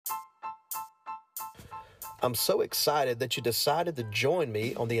I'm so excited that you decided to join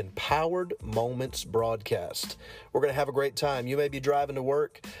me on the Empowered Moments broadcast. We're going to have a great time. You may be driving to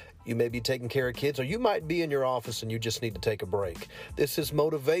work, you may be taking care of kids, or you might be in your office and you just need to take a break. This is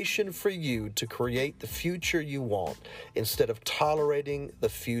motivation for you to create the future you want instead of tolerating the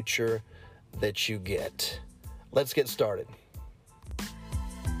future that you get. Let's get started.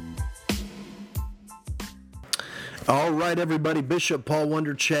 All right, everybody. Bishop Paul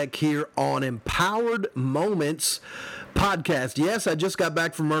Wondercheck here on Empowered Moments podcast. Yes, I just got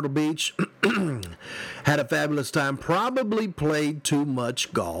back from Myrtle Beach. Had a fabulous time. Probably played too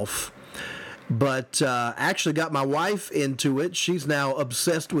much golf, but actually got my wife into it. She's now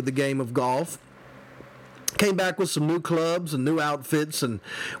obsessed with the game of golf. Came back with some new clubs and new outfits, and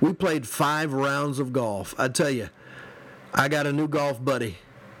we played 5 rounds of golf. I tell you, I got a new golf buddy,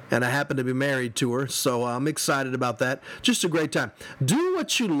 and I happen to be married to her, so I'm excited about that. Just a great time. Do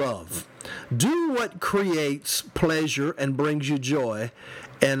what you love. Do what creates pleasure and brings you joy.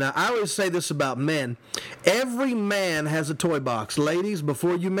 And I always say this about men. Every man has a toy box. Ladies,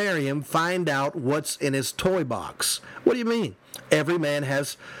 before you marry him, find out what's in his toy box. What do you mean? Every man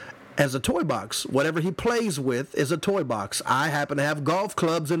has a toy box. Whatever he plays with is a toy box. I happen to have golf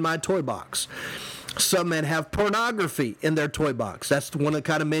clubs in my toy box. Some men have pornography in their toy box. That's one of the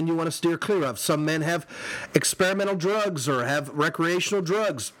kind of men you want to steer clear of. Some men have experimental drugs or have recreational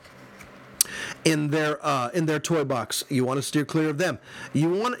drugs in their toy box. You want to steer clear of them. You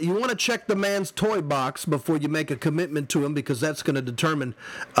want to check the man's toy box before you make a commitment to him, because that's going to determine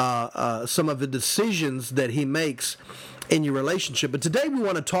some of the decisions that he makes in your relationship. But today we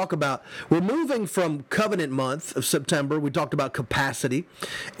want to talk about, we're moving from covenant month of September. We talked about capacity.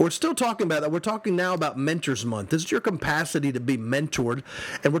 We're still talking about that. We're talking now about mentors month. This is your capacity to be mentored.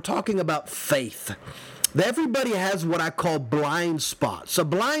 And we're talking about faith. Everybody has what I call blind spots. A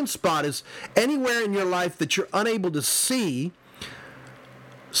blind spot is anywhere in your life that you're unable to see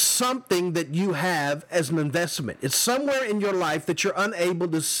something that you have as an investment. It's somewhere in your life that you're unable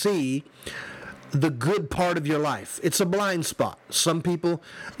to see the good part of your life. It's a blind spot. Some people,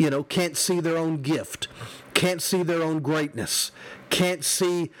 can't see their own gift, can't see their own greatness, can't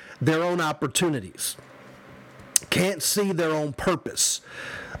see their own opportunities, can't see their own purpose.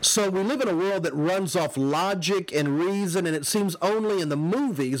 So we live in a world that runs off logic and reason, and it seems only in the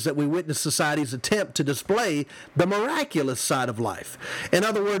movies that we witness society's attempt to display the miraculous side of life. In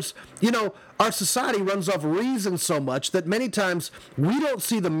other words, our society runs off reason so much that many times we don't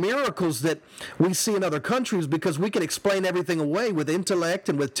see the miracles that we see in other countries because we can explain everything away with intellect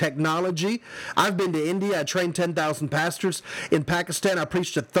and with technology. I've been to India. I trained 10,000 pastors. In Pakistan, I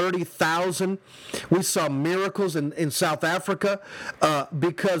preached to 30,000. We saw miracles in South Africa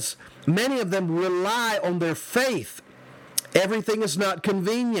because many of them rely on their faith. Everything is not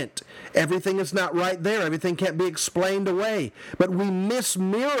convenient. Everything is not right there. Everything can't be explained away. But we miss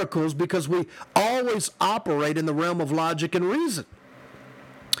miracles because we always operate in the realm of logic and reason.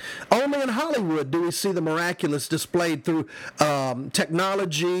 Only in Hollywood do we see the miraculous displayed through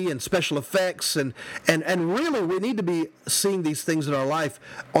technology and special effects. And really, we need to be seeing these things in our life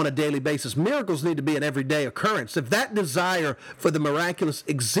on a daily basis. Miracles need to be an everyday occurrence. If that desire for the miraculous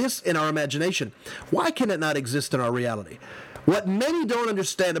exists in our imagination, why can it not exist in our reality? What many don't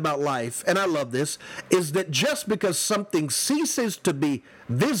understand about life, and I love this, is that just because something ceases to be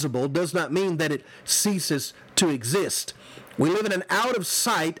visible does not mean that it ceases to exist. We live in an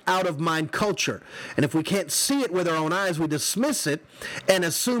out-of-sight, out-of-mind culture. And if we can't see it with our own eyes, we dismiss it and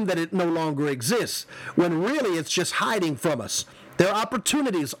assume that it no longer exists, when really it's just hiding from us. There are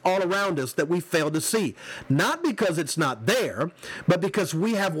opportunities all around us that we fail to see, not because it's not there, but because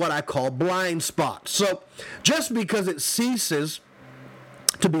we have what I call blind spots. So just because it ceases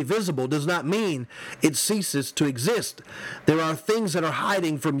to be visible does not mean it ceases to exist. There are things that are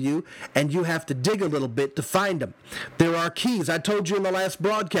hiding from you, and you have to dig a little bit to find them. There are keys. I told you in the last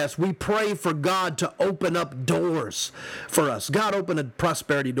broadcast, we pray for God to open up doors for us. God, open a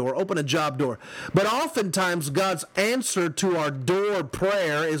prosperity door, open a job door. But oftentimes, God's answer to our door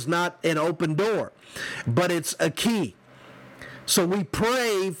prayer is not an open door, but it's a key. So we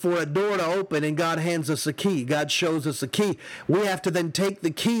pray for a door to open, and God hands us a key. God shows us a key. We have to then take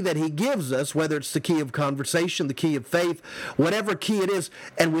the key that he gives us, whether it's the key of conversation, the key of faith, whatever key it is,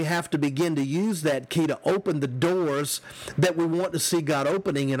 and we have to begin to use that key to open the doors that we want to see God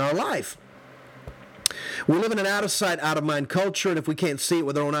opening in our life. We live in an out-of-sight, out-of-mind culture, and if we can't see it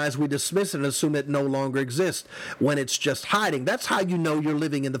with our own eyes, we dismiss it and assume it no longer exists when it's just hiding. That's how you know you're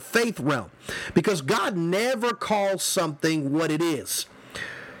living in the faith realm, because God never calls something what it is.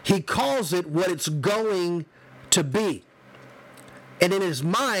 He calls it what it's going to be. And in his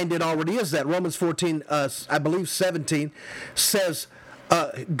mind, it already is that. Romans 14, I believe 17, says,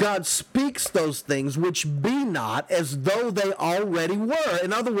 God speaks those things which be not as though they already were.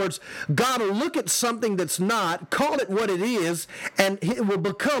 In other words, God will look at something that's not, call it what it is, and it will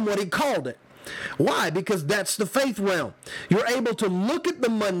become what he called it. Why? Because that's the faith realm. You're able to look at the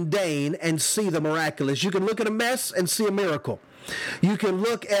mundane and see the miraculous. You can look at a mess and see a miracle. You can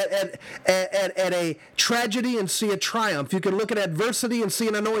look at a tragedy and see a triumph. You can look at adversity and see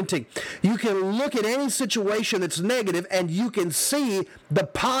an anointing. You can look at any situation that's negative and you can see the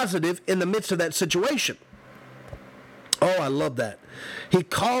positive in the midst of that situation. Oh, I love that. He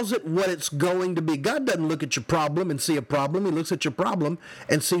calls it what it's going to be. God doesn't look at your problem and see a problem. He looks at your problem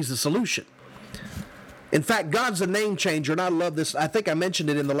and sees the solution. In fact, God's a name changer, and I love this. I think I mentioned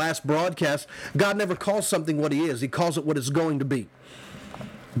it in the last broadcast. God never calls something what he is. He calls it what it's going to be.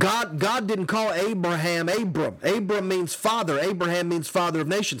 God didn't call Abraham Abram. Abram means father. Abraham means father of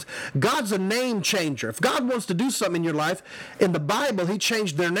nations. God's a name changer. If God wants to do something in your life, in the Bible, he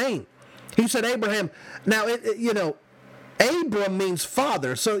changed their name. He said Abraham. Now, Abram means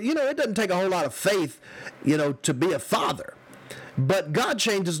father. So, it doesn't take a whole lot of faith, to be a father. But God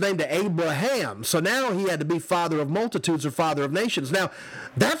changed his name to Abraham. So now he had to be father of multitudes or father of nations. Now,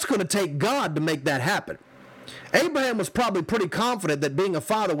 that's going to take God to make that happen. Abraham was probably pretty confident that being a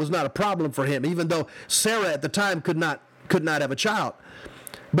father was not a problem for him, even though Sarah at the time could not have a child.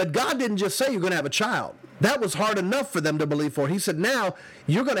 But God didn't just say you're going to have a child. That was hard enough for them to believe for. He said, now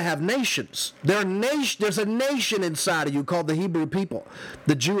you're going to have nations. There's a nation inside of you called the Hebrew people,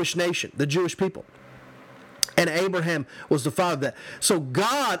 the Jewish nation, the Jewish people. And Abraham was the father of that. So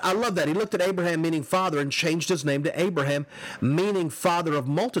God, I love that. He looked at Abraham, meaning father, and changed his name to Abraham, meaning father of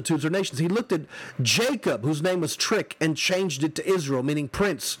multitudes or nations. He looked at Jacob, whose name was Trick, and changed it to Israel, meaning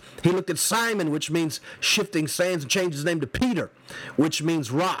prince. He looked at Simon, which means shifting sands, and changed his name to Peter, which means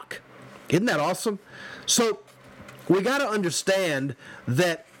rock. Isn't that awesome? So we got to understand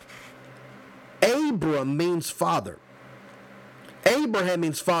that Abram means father. Abraham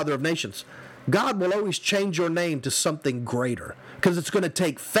means father of nations. God will always change your name to something greater because it's going to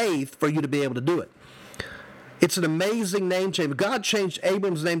take faith for you to be able to do it. It's an amazing name change. God changed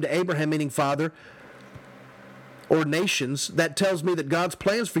Abram's name to Abraham, meaning father or nations. That tells me that God's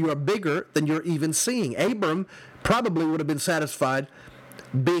plans for you are bigger than you're even seeing. Abram probably would have been satisfied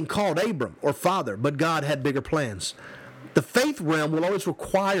being called Abram or father, but God had bigger plans. The faith realm will always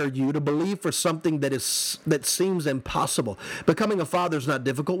require you to believe for something that seems impossible. Becoming a father is not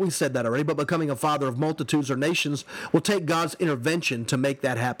difficult. We said that already. But becoming a father of multitudes or nations will take God's intervention to make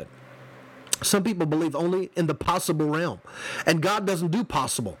that happen. Some people believe only in the possible realm. And God doesn't do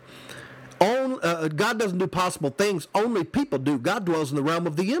possible. God doesn't do possible things. Only people do. God dwells in the realm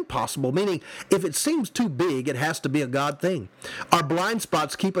of the impossible, meaning if it seems too big, it has to be a God thing. Our blind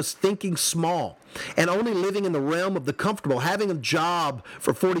spots keep us thinking small and only living in the realm of the comfortable, having a job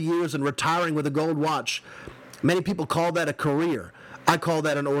for 40 years and retiring with a gold watch. Many people call that a career. I call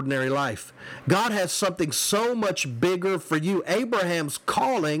that an ordinary life. God has something so much bigger for you. Abraham's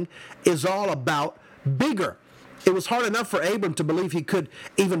calling is all about bigger. It was hard enough for Abram to believe he could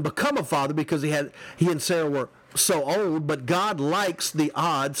even become a father because he and Sarah were so old, but God likes the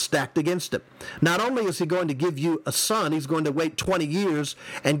odds stacked against him. Not only is he going to give you a son, he's going to wait 20 years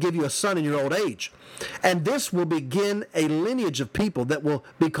and give you a son in your old age. And this will begin a lineage of people that will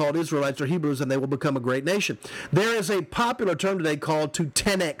be called Israelites or Hebrews, and they will become a great nation. There is a popular term today called to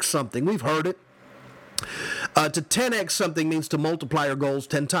 10x something. We've heard it. To 10x something means to multiply your goals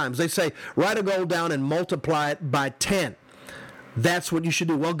 10 times. They say, write a goal down and multiply it by 10. That's what you should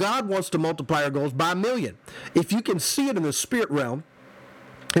do. Well, God wants to multiply our goals by 1,000,000. If you can see it in the spirit realm,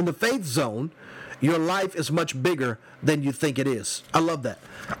 in the faith zone, your life is much bigger than you think it is. I love that.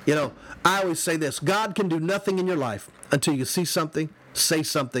 I always say this, God can do nothing in your life until you see something, say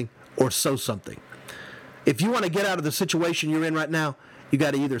something, or sow something. If you want to get out of the situation you're in right now, you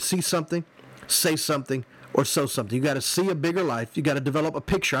got to either see something, say something, or sow something. You got to see a bigger life. You got to develop a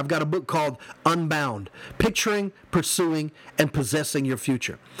picture. I've got a book called Unbound, Picturing, Pursuing, and Possessing Your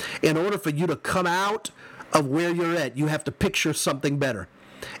Future. In order for you to come out of where you're at, you have to picture something better.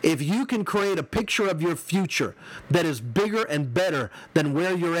 If you can create a picture of your future that is bigger and better than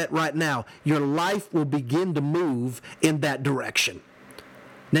where you're at right now, your life will begin to move in that direction.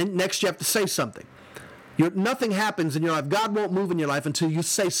 Then next you have to say something. Nothing happens in your life. God won't move in your life until you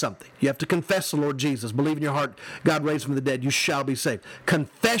say something. You have to confess the Lord Jesus. Believe in your heart, God raised from the dead. You shall be saved.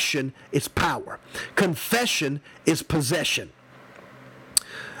 Confession is power. Confession is possession.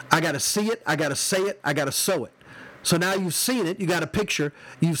 I got to see it. I got to say it. I got to sow it. So now you've seen it, you got a picture,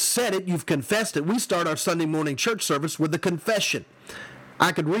 you've said it, you've confessed it. We start our Sunday morning church service with a confession.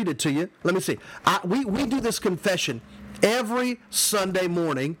 I could read it to you. Let me see. We do this confession every Sunday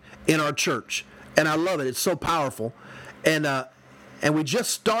morning in our church, and I love it. It's so powerful. And we just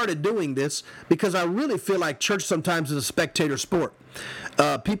started doing this because I really feel like church sometimes is a spectator sport.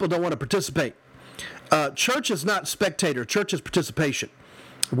 People don't want to participate. Church is not spectator. Church is participation.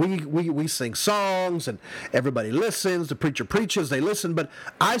 We sing songs and everybody listens. The preacher preaches, they listen. But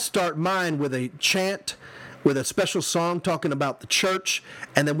I start mine with a chant, with a special song talking about the church,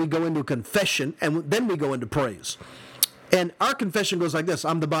 and then we go into a confession, and then we go into praise. And our confession goes like this: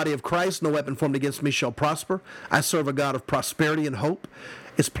 I'm the body of Christ. No weapon formed against me shall prosper. I serve a God of prosperity and hope.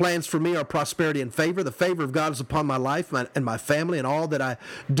 His plans for me are prosperity and favor. The favor of God is upon my life and my family, and all that I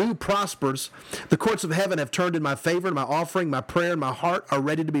do prospers. The courts of heaven have turned in my favor, and my offering, my prayer, and my heart are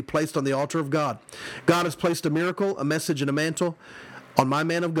ready to be placed on the altar of God. God has placed a miracle, a message, and a mantle on my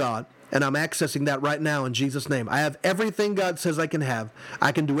man of God, and I'm accessing that right now in Jesus' name. I have everything God says I can have.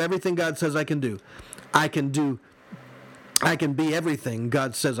 I can do everything God says I can do. I can be everything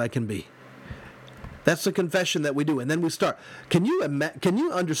God says I can be. That's the confession that we do. And then we start. Can you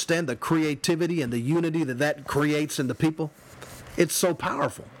understand the creativity and the unity that creates in the people? It's so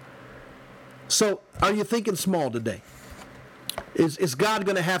powerful. So are you thinking small today? Is God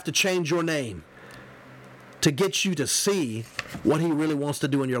going to have to change your name to get you to see what he really wants to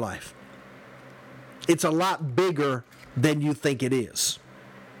do in your life? It's a lot bigger than you think it is.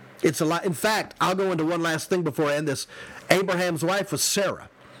 It's a lot. In fact, I'll go into one last thing before I end this. Abraham's wife was Sarah.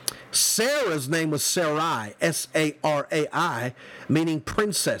 Sarah's name was Sarai, S-A-R-A-I, meaning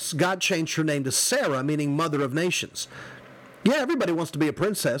princess. God changed her name to Sarah, meaning mother of nations. Yeah, everybody wants to be a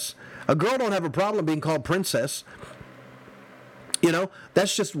princess. A girl don't have a problem being called princess. You know,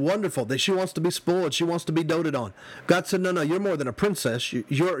 that's just wonderful. That she wants to be spoiled. She wants to be doted on. God said, no, you're more than a princess.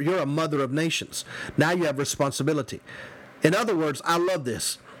 You're a mother of nations. Now you have responsibility. In other words, I love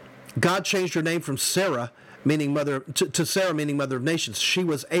this. God changed her name from Sarah, meaning mother, to Sarah, meaning mother of nations. She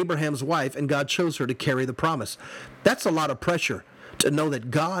was Abraham's wife, and God chose her to carry the promise. That's a lot of pressure to know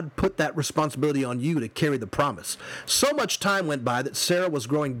that God put that responsibility on you to carry the promise. So much time went by that Sarah was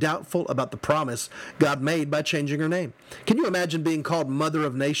growing doubtful about the promise God made by changing her name. Can you imagine being called mother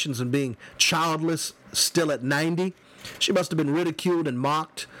of nations and being childless still at 90? She must have been ridiculed and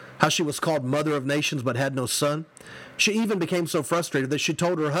mocked, how she was called mother of nations but had no son. She even became so frustrated that she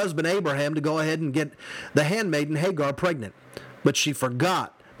told her husband Abraham to go ahead and get the handmaiden Hagar pregnant. But she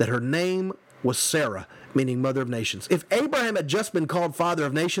forgot that her name was Sarah, meaning mother of nations. If Abraham had just been called father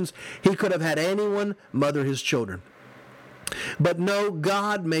of nations, he could have had anyone mother his children. But no,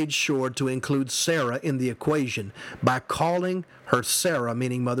 God made sure to include Sarah in the equation by calling her Sarah,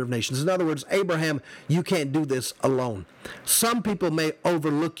 meaning mother of nations. In other words, Abraham, you can't do this alone. Some people may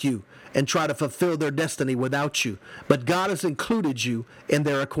overlook you and try to fulfill their destiny without you, but God has included you in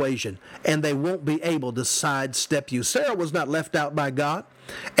their equation, and they won't be able to sidestep you. Sarah was not left out by God,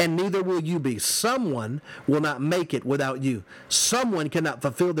 and neither will you be. Someone will not make it without you. Someone cannot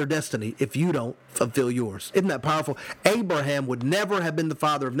fulfill their destiny if you don't fulfill yours. Isn't that powerful? Abraham would never have been the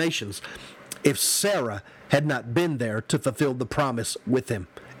father of nations if Sarah had not been there to fulfill the promise with him.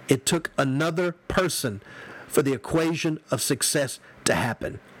 It took another person for the equation of success to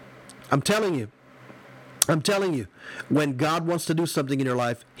happen. I'm telling you, when God wants to do something in your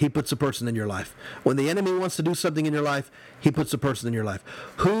life, he puts a person in your life. When the enemy wants to do something in your life, he puts a person in your life.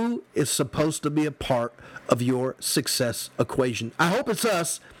 Who is supposed to be a part of your success equation? I hope it's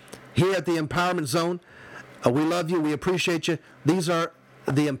us here at the Empowerment Zone. We love you. We appreciate you. These are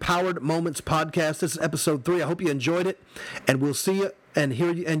the Empowered Moments podcast. This is episode 3. I hope you enjoyed it, and we'll see you and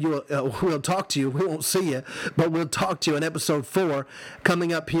hear you, and we'll talk to you. We won't see you, but we'll talk to you in episode 4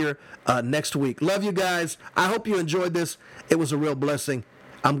 coming up here next week. Love you guys. I hope you enjoyed this. It was a real blessing.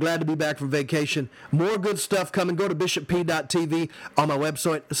 I'm glad to be back from vacation. More good stuff coming. Go to bishop.p.tv on my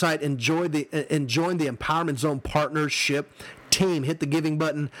website. Enjoy the Empowerment Zone partnership team. Hit the giving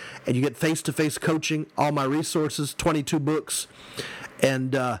button, and you get face-to-face coaching, all my resources, 22 books,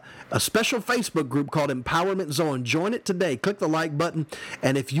 and a special Facebook group called Empowerment Zone. Join it today. Click the like button.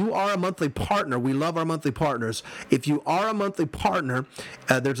 And if you are a monthly partner, we love our monthly partners. If you are a monthly partner,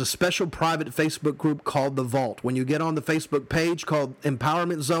 there's a special private Facebook group called The Vault. When you get on the Facebook page called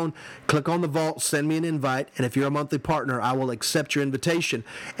Empowerment Zone, click on The Vault, send me an invite. And if you're a monthly partner, I will accept your invitation.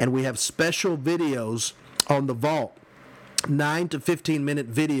 And we have special videos on The Vault 9 to 15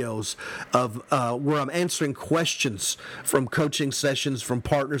 minute videos of where I'm answering questions from coaching sessions, from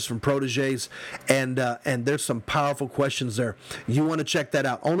partners, from proteges, and there's some powerful questions there. You want to check that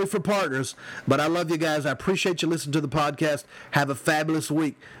out. Only for partners, but I love you guys. I appreciate you listening to the podcast. Have a fabulous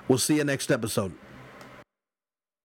week. We'll see you next episode.